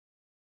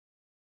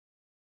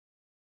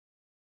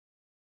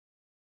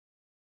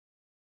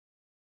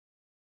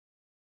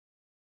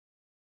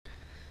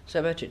So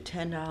I bet you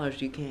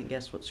 $10 you can't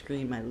guess what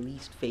screen my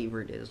least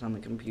favorite is on the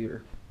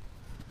computer.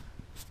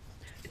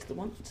 It's the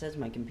one that says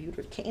my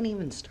computer can't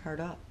even start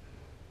up.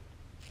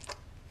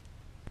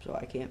 So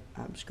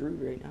I'm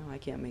screwed right now. I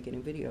can't make any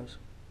videos.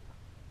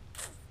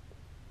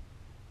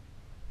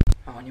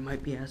 Oh, and you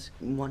might be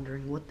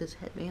wondering what this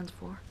headband's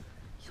for.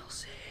 You'll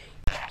see.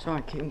 So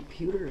my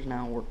computer is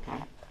now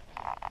working.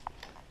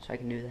 So I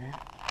can do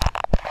that.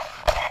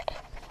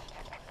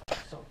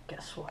 So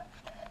guess what?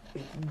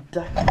 It's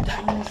Duck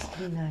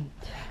Dynasty night.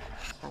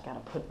 So I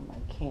gotta put in my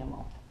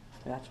camo.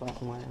 That's why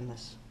I'm wearing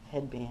this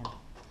headband.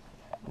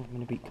 I'm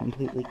gonna be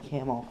completely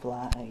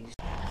camouflaged.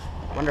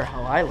 Wonder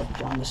how I look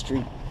down the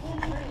street.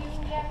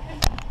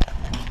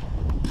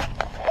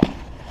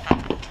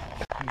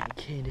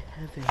 Kid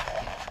heaven.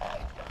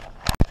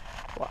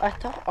 Well, I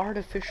thought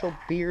artificial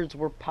beards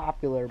were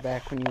popular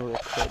back when you were a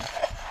kid.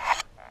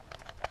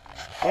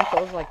 Weren't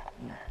those like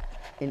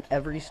in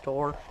every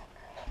store?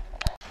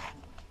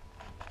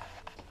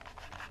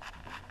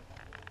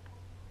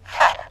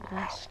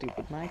 That's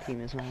stupid. My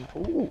team is on.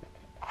 Ooh.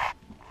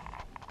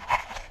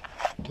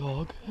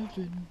 Dog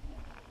heaven.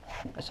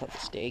 I saw the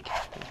steak.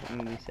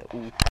 And we said,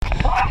 ooh.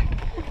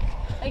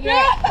 Hey,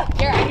 Garrett, I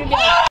can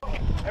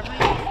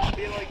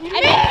do it. I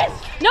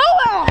missed! No!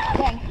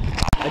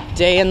 A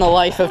day in the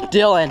life of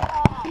Dylan.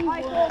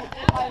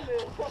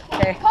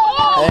 Okay.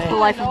 Hey. The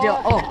life of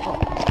Dylan.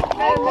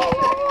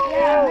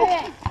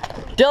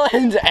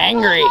 Dylan's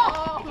angry.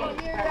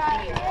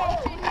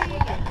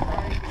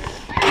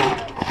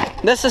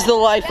 This is the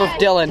life of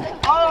Dylan.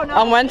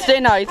 On Wednesday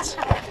nights,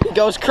 he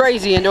goes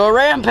crazy into a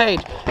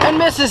rampage and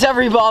misses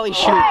every ball he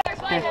shoots.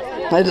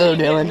 Hello,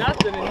 Dylan.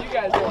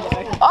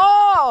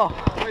 Oh!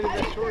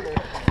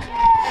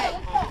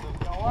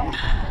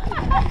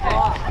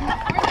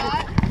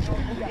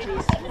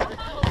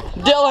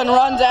 Dylan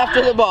runs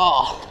after the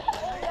ball.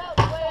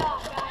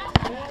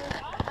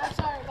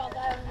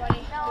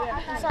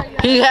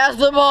 He has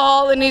the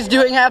ball and he's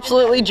doing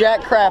absolutely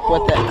jack crap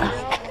with it.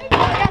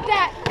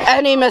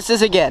 And he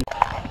misses again.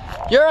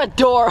 You're a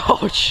door.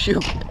 Oh,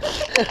 shoot.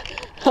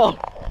 Oh.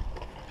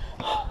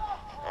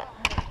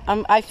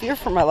 I fear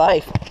for my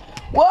life.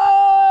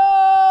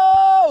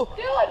 Whoa!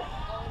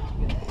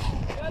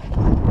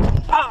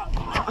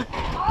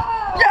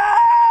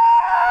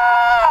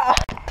 Yeah!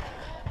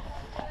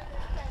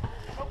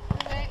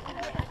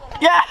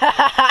 Yeah!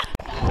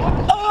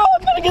 Oh,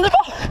 I'm gonna get the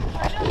ball.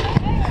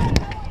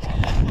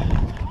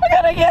 I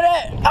gotta get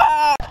it.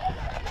 Ah!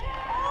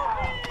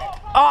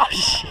 Oh,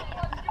 shit.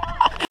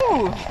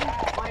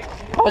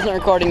 I wasn't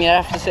recording yet.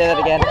 I have to say that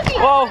again.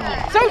 Whoa!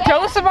 So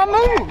jealous of my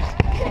moves.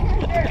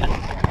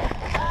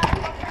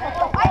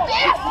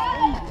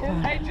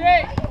 Hey,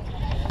 Jake.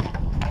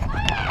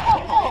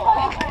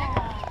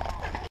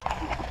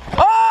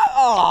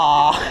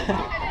 Oh!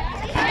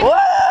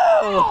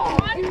 Whoa!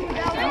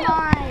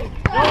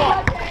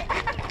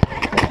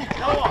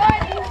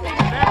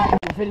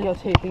 You're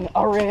videotaping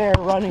a rare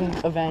running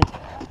event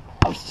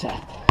of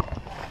Seth.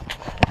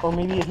 Or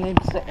maybe his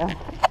name's Sam.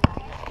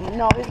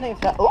 No, his name's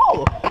Seth.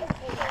 Oh!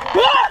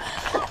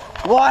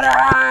 Water!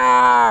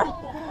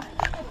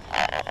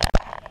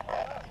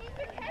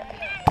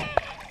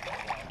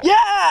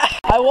 Yeah!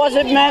 I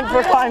wasn't meant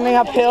for climbing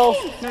up hills.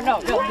 No,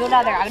 go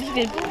down there. I just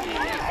did.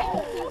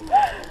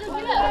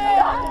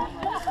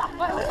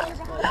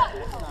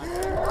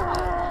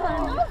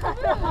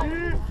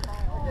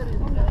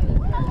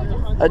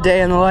 A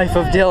day in the life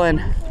of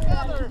Dylan,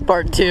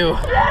 part 2.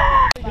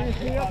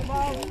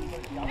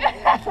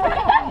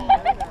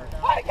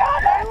 I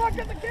got it! Look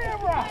at the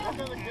camera!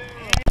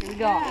 Here we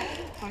go.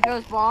 Want to throw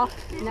this ball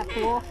in that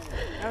pool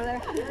over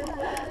there?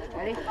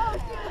 Ready?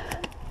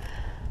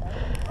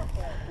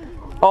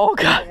 Oh,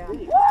 God.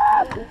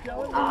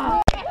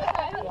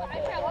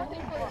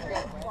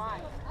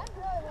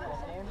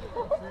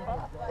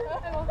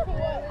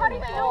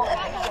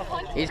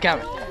 He's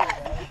coming.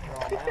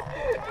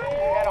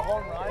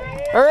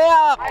 Hurry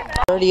up!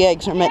 30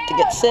 eggs are meant to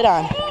get sit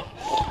on.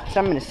 So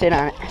I'm gonna sit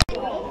on it.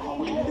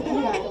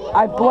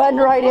 I blend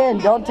right in.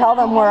 Don't tell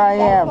them where I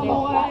am.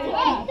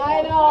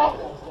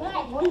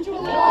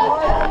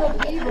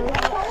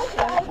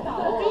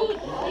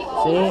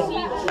 See?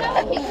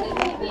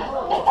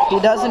 He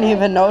doesn't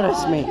even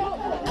notice me.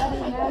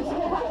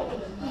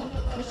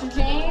 Mr.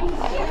 James?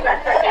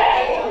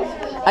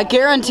 I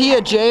guarantee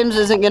you James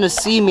isn't gonna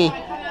see me.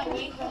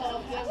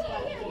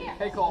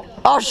 Hey, Cole.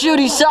 Oh shoot,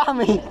 he saw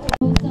me!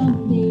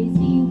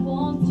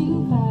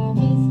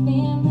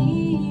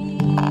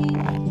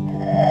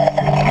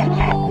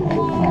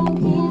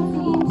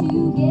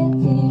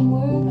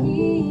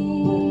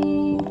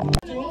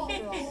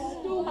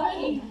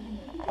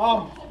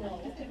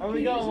 Are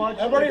we going to watch?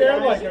 Everybody air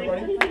like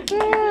everybody.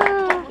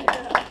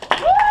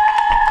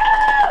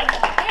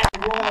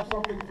 We'll have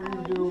something for you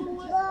to do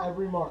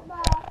every month.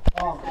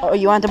 Oh,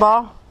 you want the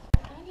ball?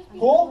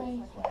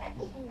 Cool?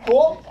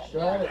 Cool?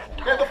 Sure.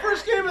 Okay, the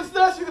first game is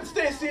this. You can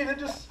stay seated.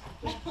 Just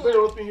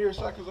bear with me here a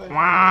sec, because I'm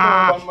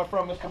my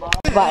friend, Mr. Bob.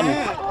 Button.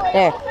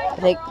 There. I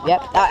think,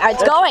 yep.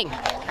 It's going!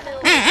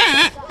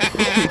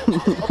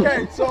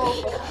 Okay, so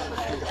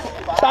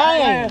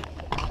Bang!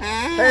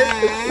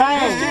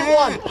 Bang! Team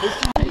one. There's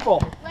 2 people.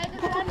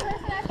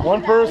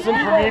 One person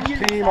from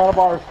each team on a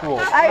bar stool.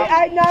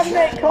 I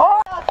nominate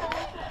Cole.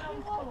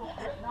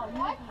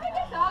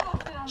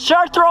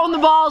 Start throwing the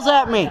balls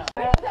at me.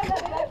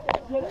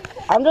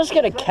 I'm just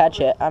gonna catch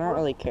it. I don't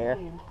really care.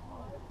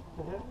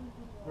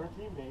 Their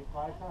teammate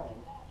 5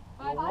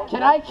 times.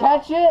 Can I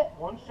catch it?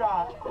 1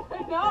 shot.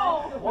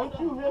 No. Once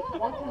you hit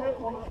one of the...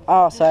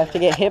 Oh, so I have to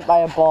get hit by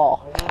a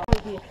ball.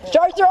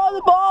 Start throwing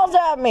the balls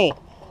at me.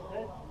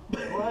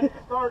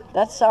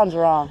 That sounds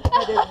wrong.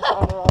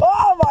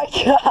 Oh my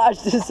gosh,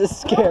 this is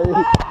scary. Oh.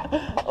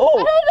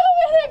 I don't know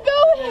where they're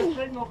going.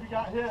 Signal if you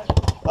got hit.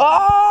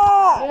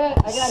 Ah!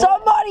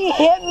 Somebody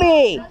hit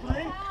me.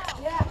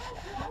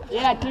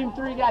 Yeah, team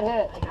 3 got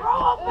hit.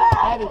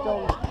 Abby,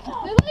 throw him.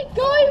 They're like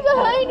going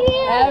behind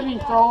here. Abby,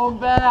 throw him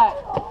back.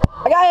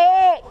 I got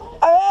hit.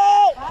 I'm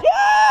hit.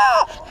 Yeah!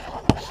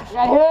 You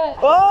got hit.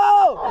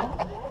 Oh!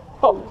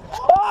 Oh,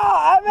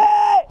 I'm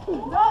hit.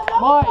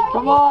 Mike,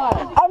 come on.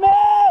 I'm hit.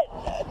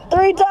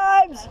 3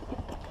 times.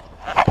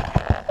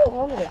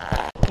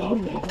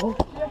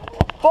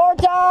 4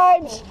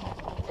 times.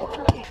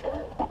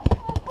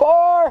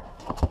 4.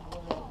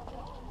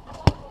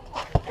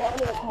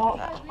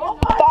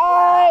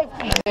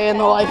 5. Day in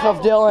the life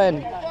of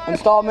Dylan.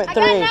 Installment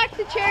 3. I knocked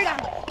the chair down.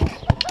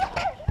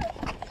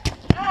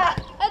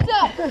 Heads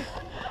up.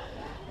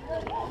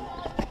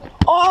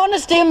 Oh, I want to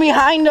stand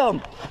behind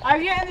him.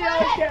 I'm getting the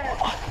other chair.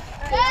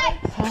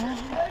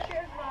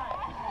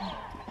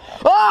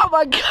 Oh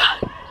my god.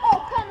 Oh,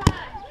 come on.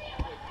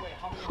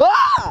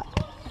 Ah!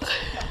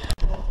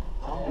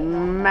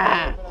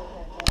 Man.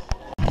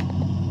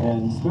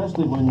 And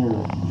especially when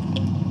you're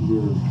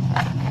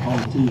on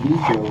a TV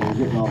show and you're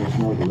getting all this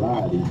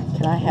notoriety.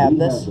 Can I have you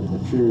this? have the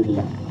maturity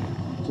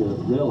to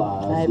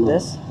realize Can I have look,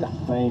 this?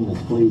 fame is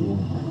fleeting.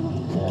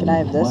 And Can I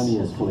have this? money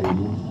is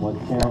fleeting. What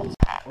counts?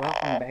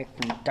 Welcome back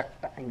from Duck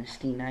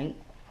Dynasty night.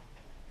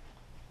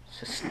 It's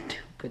the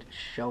stupidest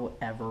show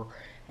ever.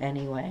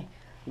 Anyway,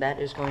 that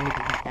is going to be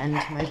the end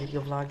to my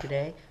video vlog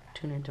today.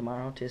 Tune in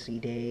tomorrow to see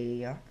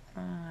day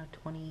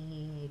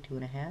 22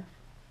 and a half.